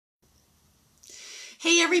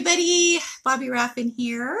Hey everybody, Bobby Raffin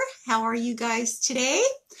here. How are you guys today?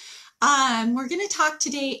 We're going to talk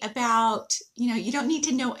today about, you don't need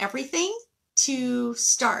to know everything to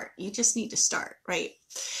start. You just need to start, right?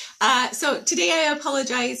 So today I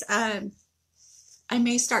apologize. I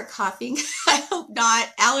may start coughing. I hope not.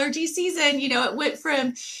 Allergy season, it went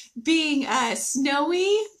from being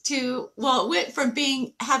snowy to, well, it went from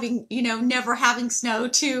never having snow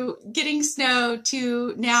to getting snow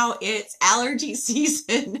to now it's allergy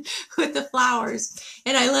season with the flowers.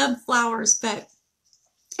 And I love flowers, but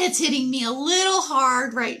it's hitting me a little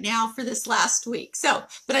hard right now for this last week.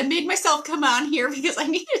 But I made myself come on here because I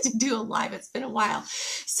needed to do a live. It's been a while.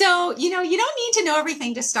 So, you don't need to know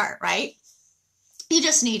everything to start, right? You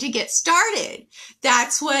just need to get started.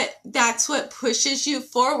 That's what pushes you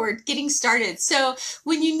forward, getting started. So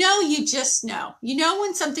when you just know. You know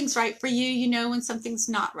when something's right for you. You know when something's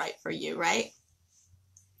not right for you, right?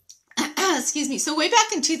 Excuse me. So way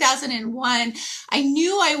back in 2001, I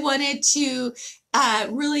knew I wanted to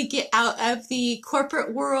really get out of the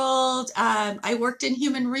corporate world. I worked in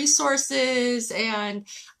human resources and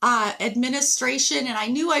administration, and I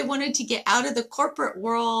knew I wanted to get out of the corporate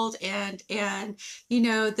world and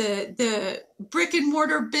the brick and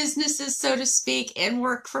mortar businesses, so to speak, and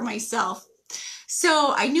work for myself.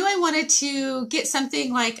 So I knew I wanted to get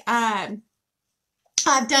something like I've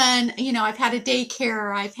done, I've had a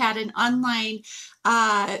daycare, I've had an online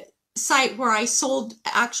site where I sold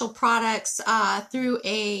actual products through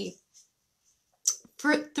a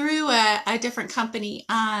different company.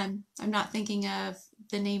 I'm not thinking of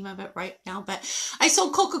the name of it right now, but I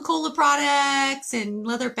sold Coca-Cola products and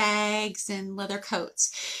leather bags and leather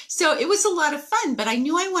coats. So it was a lot of fun, but I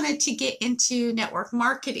knew I wanted to get into network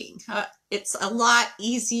marketing. It's a lot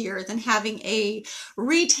easier than having a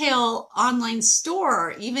retail online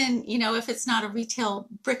store. Even, if it's not a retail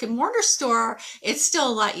brick and mortar store, it's still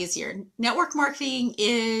a lot easier. Network marketing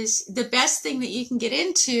is the best thing that you can get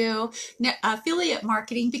into, affiliate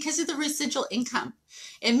marketing, because of the residual income.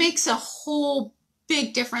 It makes a whole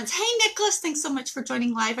big difference. Hey, Nicholas, thanks so much for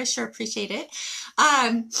joining live. I sure appreciate it.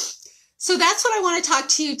 So that's what I want to talk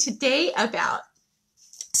to you today about,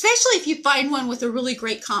 especially if you find one with a really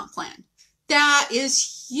great comp plan. That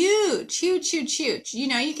is huge, huge, huge, huge. You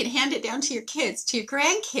can hand it down to your kids, to your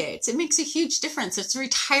grandkids. It makes a huge difference. It's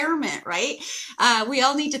retirement, right? We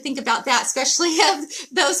all need to think about that, especially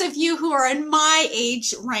those of you who are in my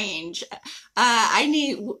age range.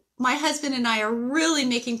 My husband and I are really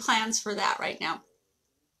making plans for that right now.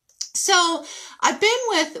 So I've been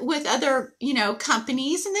with other,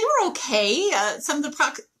 companies, and they were okay. Some of the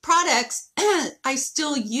products I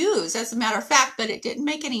still use, as a matter of fact, but it didn't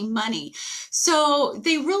make any money. So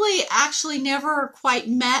they really actually never quite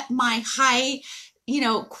met my high,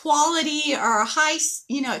 quality or high,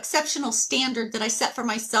 exceptional standard that I set for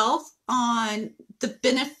myself on the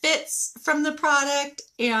benefits from the product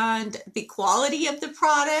and the quality of the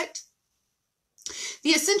product. The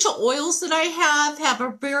essential oils that I have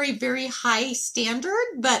a very, very high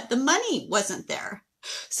standard, but the money wasn't there.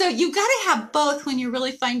 So you got to have both when you're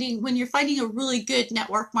finding a really good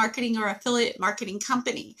network marketing or affiliate marketing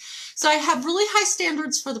company. So I have really high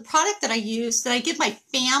standards for the product that I use, that I give my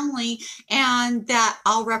family, and that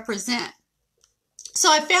I'll represent. So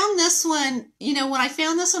I found this one, when I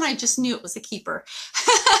found this one, I just knew it was a keeper.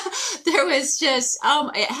 There was just,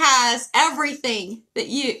 it has everything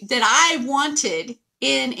that I wanted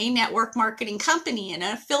in a network marketing company, in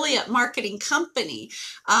an affiliate marketing company,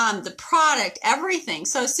 the product, everything.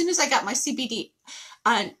 So as soon as I got my CBD,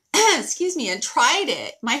 excuse me, and tried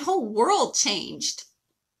it, my whole world changed.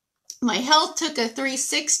 My health took a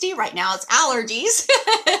 360. Right now it's allergies.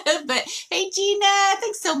 But hey, Gina,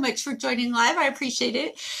 thanks so much for joining live. I appreciate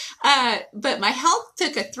it. But my health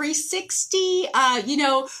took a 360, right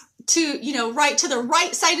to the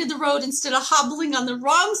right side of the road instead of hobbling on the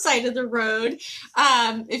wrong side of the road.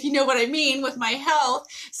 If you know what I mean with my health.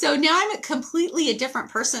 So now I'm completely a different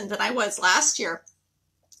person than I was last year.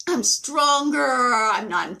 I'm stronger, I'm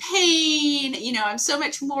not in pain, I'm so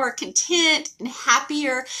much more content and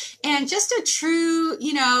happier, and just a true,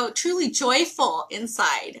 truly joyful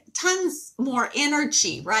inside, tons more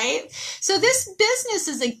energy, right? So this business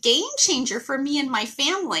is a game changer for me and my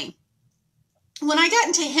family. When I got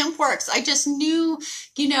into HempWorks, I just knew,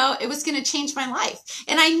 it was going to change my life.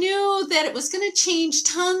 And I knew that it was going to change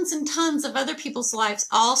tons and tons of other people's lives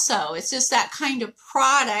also. It's just that kind of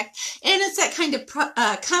product, and it's that kind of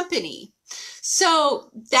company. So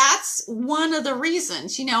that's one of the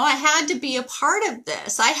reasons, I had to be a part of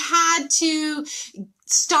this. I had to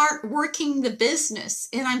start working the business,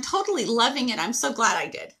 and I'm totally loving it. I'm so glad I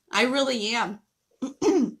did. I really am.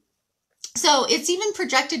 So it's even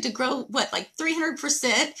projected to grow, what, like 300%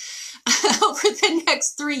 over the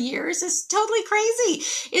next 3 years. It's totally crazy.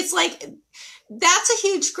 It's like, that's a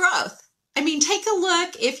huge growth. I mean, take a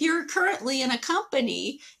look if you're currently in a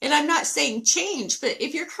company, and I'm not saying change, but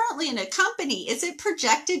if you're currently in a company, is it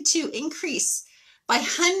projected to increase by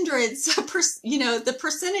hundreds, the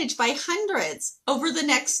percentage by hundreds over the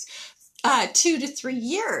next 2 to 3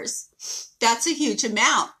 years? That's a huge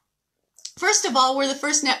amount. First of all, we're the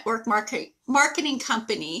first network marketing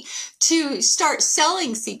company to start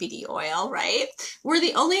selling CBD oil, right? We're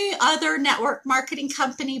the only other network marketing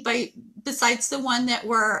company besides the one that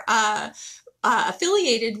we're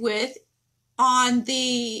affiliated with on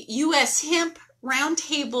the U.S. Hemp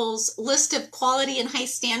Roundtable's list of quality and high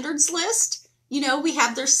standards list. We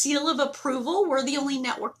have their seal of approval. We're the only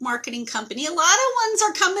network marketing company. A lot of ones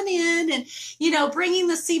are coming in and, bringing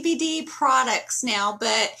the CBD products now,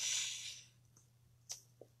 but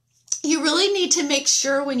you really need to make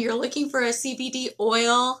sure when you're looking for a CBD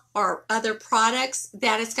oil or other products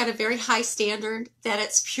that it's got a very high standard, that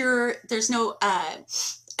it's pure. There's no,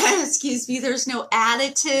 there's no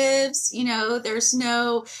additives, there's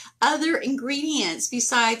no other ingredients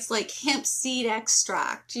besides like hemp seed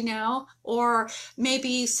extract, or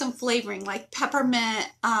maybe some flavoring like peppermint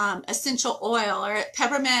essential oil, or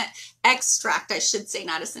peppermint extract, I should say,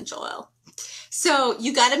 not essential oil. So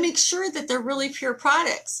you got to make sure that they're really pure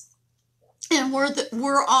products. And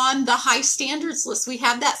we're on the high standards list. We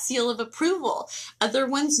have that seal of approval. Other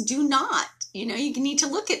ones do not. You need to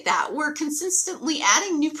look at that. We're consistently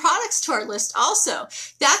adding new products to our list also.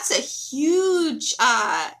 That's a huge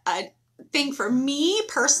thing for me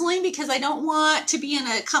personally, because I don't want to be in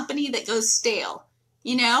a company that goes stale,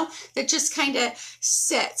 that just kind of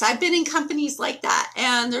sits. I've been in companies like that,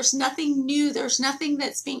 and there's nothing new. There's nothing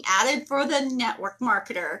that's being added for the network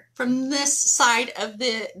marketer from this side of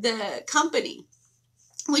the company.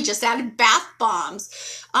 We just added bath bombs.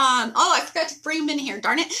 I forgot to bring them in here.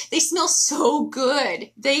 Darn it. They smell so good.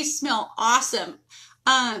 They smell awesome.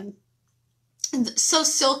 So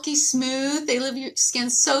silky smooth. They leave your skin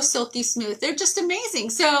so silky smooth. They're just amazing.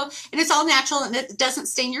 So, and it's all natural and it doesn't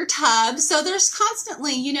stain your tub. So there's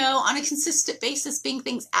constantly, on a consistent basis being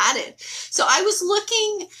things added. So I was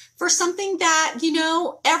looking for something that,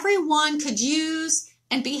 everyone could use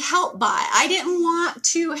and be helped by. I didn't want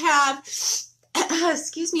to have,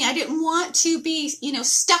 I didn't want to be,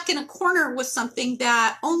 stuck in a corner with something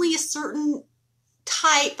that only a certain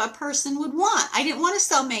type of person would want. I didn't want to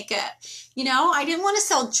sell makeup. I didn't want to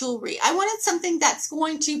sell jewelry. I wanted something that's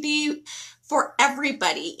going to be for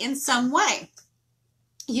everybody in some way.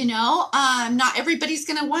 Not everybody's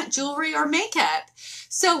going to want jewelry or makeup.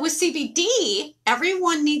 So with CBD,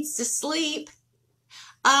 everyone needs to sleep.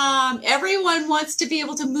 Everyone wants to be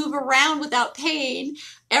able to move around without pain.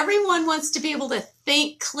 Everyone wants to be able to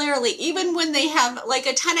think clearly, even when they have like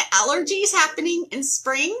a ton of allergies happening in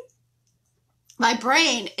spring. My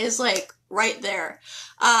brain is like right there.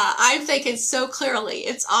 I'm thinking so clearly.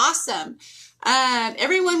 It's awesome.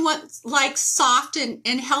 Everyone wants like soft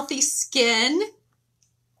and healthy skin.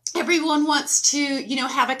 Everyone wants to,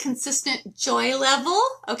 have a consistent joy level.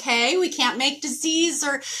 Okay. We can't make disease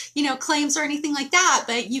or, claims or anything like that,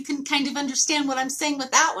 but you can kind of understand what I'm saying with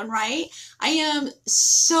that one, right? I am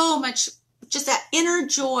so much just that inner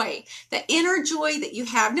joy that you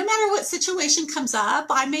have, no matter what situation comes up.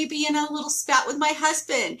 I may be in a little spat with my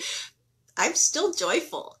husband. I'm still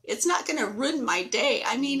joyful. It's not going to ruin my day.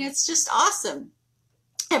 I mean, it's just awesome.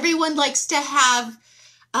 Everyone likes to have,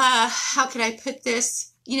 how can I put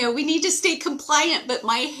this? We need to stay compliant, but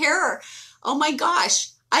my hair, oh my gosh,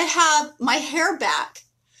 I have my hair back.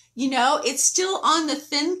 It's still on the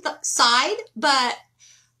thin side, but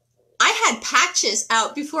I had patches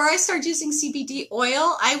out before I started using CBD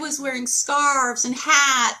oil. I was wearing scarves and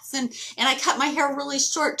hats and I cut my hair really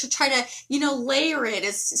short to try to, layer it.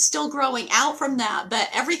 It's still growing out from that, but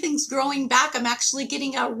everything's growing back. I'm actually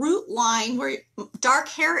getting a root line where dark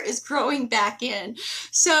hair is growing back in.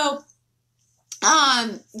 So,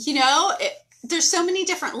 there's so many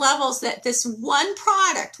different levels that this one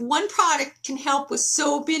product can help with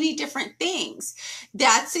so many different things.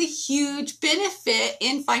 That's a huge benefit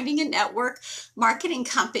in finding a network marketing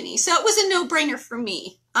company. So it was a no-brainer for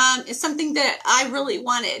me. It's something that I really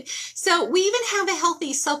wanted. So we even have a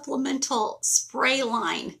healthy supplemental spray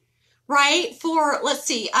line, right? For, let's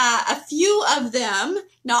see, a few of them,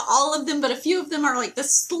 not all of them, but a few of them are like the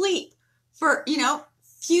sleep for,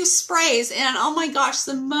 few sprays. And oh my gosh,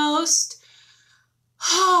 the most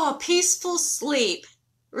peaceful sleep,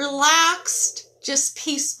 relaxed, just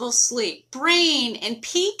peaceful sleep. Brain and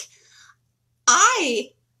Peak,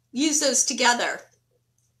 I use those together.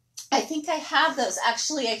 I I think I have those.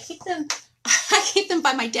 Actually, I keep them, I keep them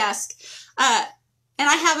by my desk. And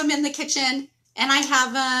I have them in the kitchen, and I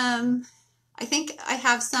have them, I think I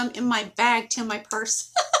have some in my bag too, my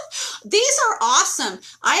purse. These are awesome.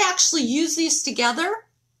 I actually use these together.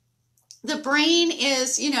 The brain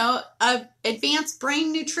is, you know, advanced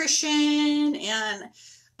brain nutrition, and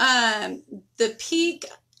the peak,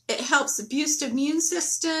 it helps boost immune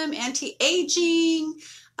system, anti-aging,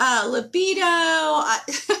 libido.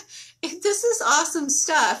 This is awesome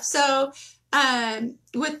stuff. So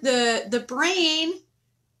with the brain,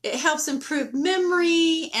 it helps improve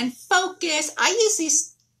memory and focus. I use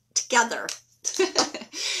these together,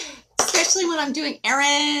 especially when I'm doing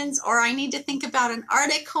errands or I need to think about an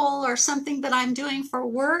article or something that I'm doing for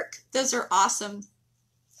work. Those are awesome.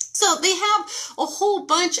 So they have a whole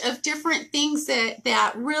bunch of different things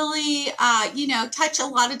that really, you know, touch a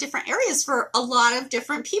lot of different areas for a lot of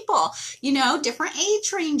different people, you know, different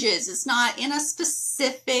age ranges. It's not in a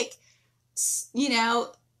specific, you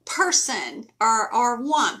know, person or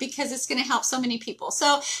want, because it's going to help so many people.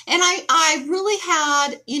 So, and I really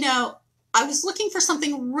had, you know, I was looking for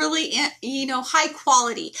something really, you know, high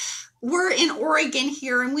quality. We're in Oregon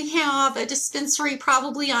here, and we have a dispensary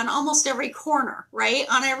probably on almost every corner, right?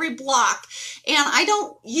 On every block. And I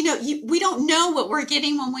don't, you know, we don't know what we're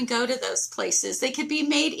getting when we go to those places. They could be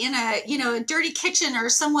made in a, you know, a dirty kitchen or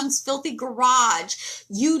someone's filthy garage.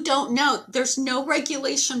 You don't know. There's no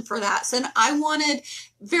regulation for that. So I wanted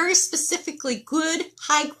very specifically good,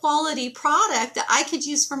 high quality product that I could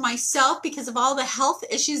use for myself because of all the health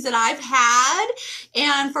issues that I've had,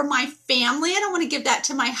 and for my family. I don't want to give that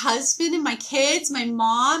to my husband and my kids, my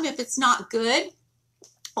mom, if it's not good.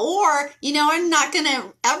 Or, you know, I'm not going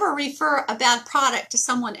to ever refer a bad product to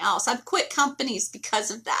someone else. I've quit companies because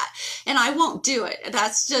of that, and I won't do it.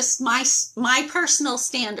 That's just my personal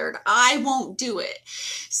standard. I won't do it.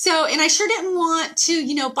 So, and I sure didn't want to,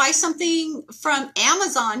 you know, buy something from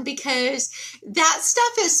Amazon, because that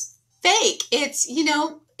stuff is fake. It's, you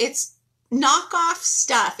know, it's knockoff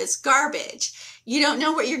stuff. It's garbage. You don't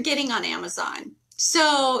know what you're getting on Amazon.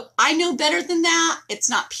 So I know better than that. It's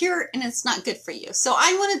not pure, and it's not good for you. So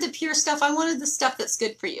I wanted the pure stuff. I wanted the stuff that's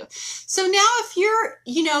good for you. So now if you're,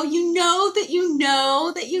 you know that you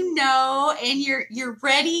know that you know, and you're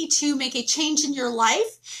ready to make a change in your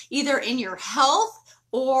life, either in your health,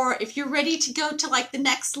 or if you're ready to go to like the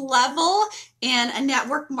next level in a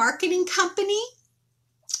network marketing company,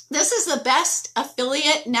 this is the best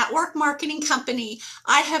affiliate network marketing company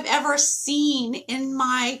I have ever seen in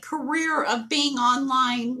my career of being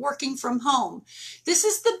online, working from home. This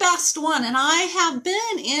is the best one, and I have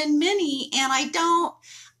been in many, and I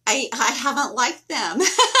haven't liked them.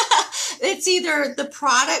 It's either the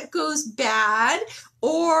product goes bad,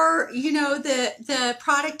 or, you know, the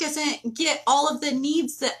product doesn't get all of the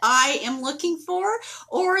needs that I am looking for,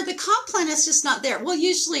 or the comp plan is just not there. Well,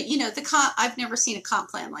 usually, you know, I've never seen a comp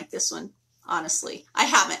plan like this one. Honestly, I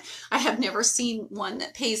haven't. I have never seen one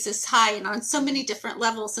that pays this high and on so many different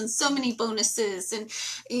levels and so many bonuses and,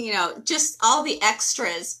 you know, just all the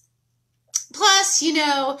extras. Plus, you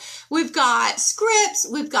know, we've got scripts,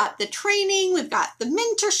 we've got the training, we've got the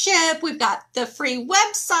mentorship, we've got the free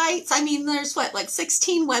websites. I mean, there's what, like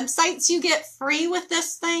 16 websites you get free with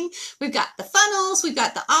this thing. We've got the funnels, we've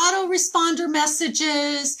got the autoresponder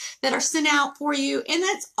messages that are sent out for you, and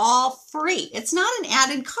that's all free. It's not an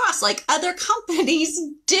added cost like other companies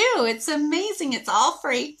do. It's amazing. It's all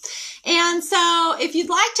free. And so if you'd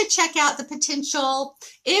like to check out the potential,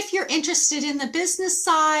 if you're interested in the business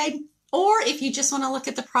side, or if you just want to look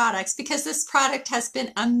at the products, because this product has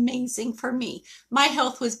been amazing for me. My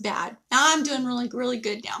health was bad. Now I'm doing really, really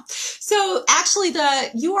good now. So actually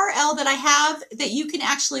the URL that I have that you can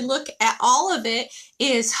actually look at all of it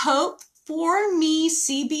is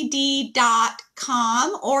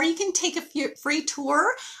hopeformecbd.com, or you can take a free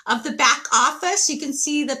tour of the back office. You can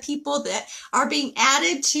see the people that are being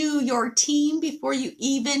added to your team before you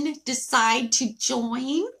even decide to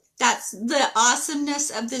join. That's the awesomeness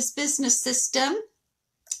of this business system.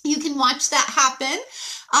 You can watch that happen.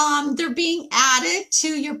 They're being added to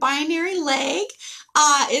your binary leg.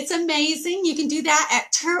 It's amazing. You can do that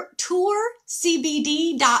at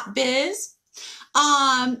tourcbd.biz.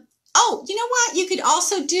 Oh, you know what you could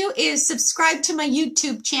also do is subscribe to my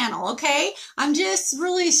YouTube channel, okay? I'm just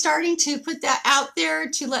really starting to put that out there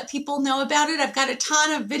to let people know about it. I've got a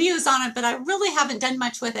ton of videos on it, but I really haven't done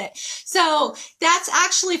much with it. So that's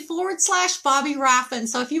actually /Bobbi Raffin.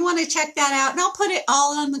 So if you want to check that out, and I'll put it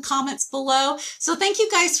all in the comments below. So thank you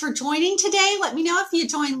guys for joining today. Let me know if you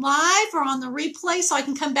join live or on the replay so I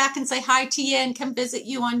can come back and say hi to you and come visit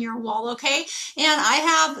you on your wall, okay? And I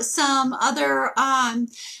have some other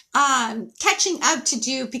catching up to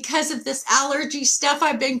do because of this allergy stuff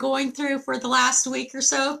I've been going through for the last week or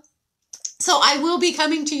so. So I will be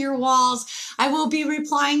coming to your walls. I will be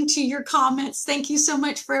replying to your comments. Thank you so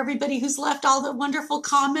much for everybody who's left all the wonderful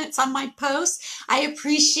comments on my posts. I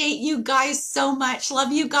appreciate you guys so much.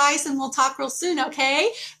 Love you guys, and we'll talk real soon,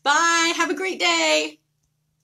 okay? Bye. Have a great day.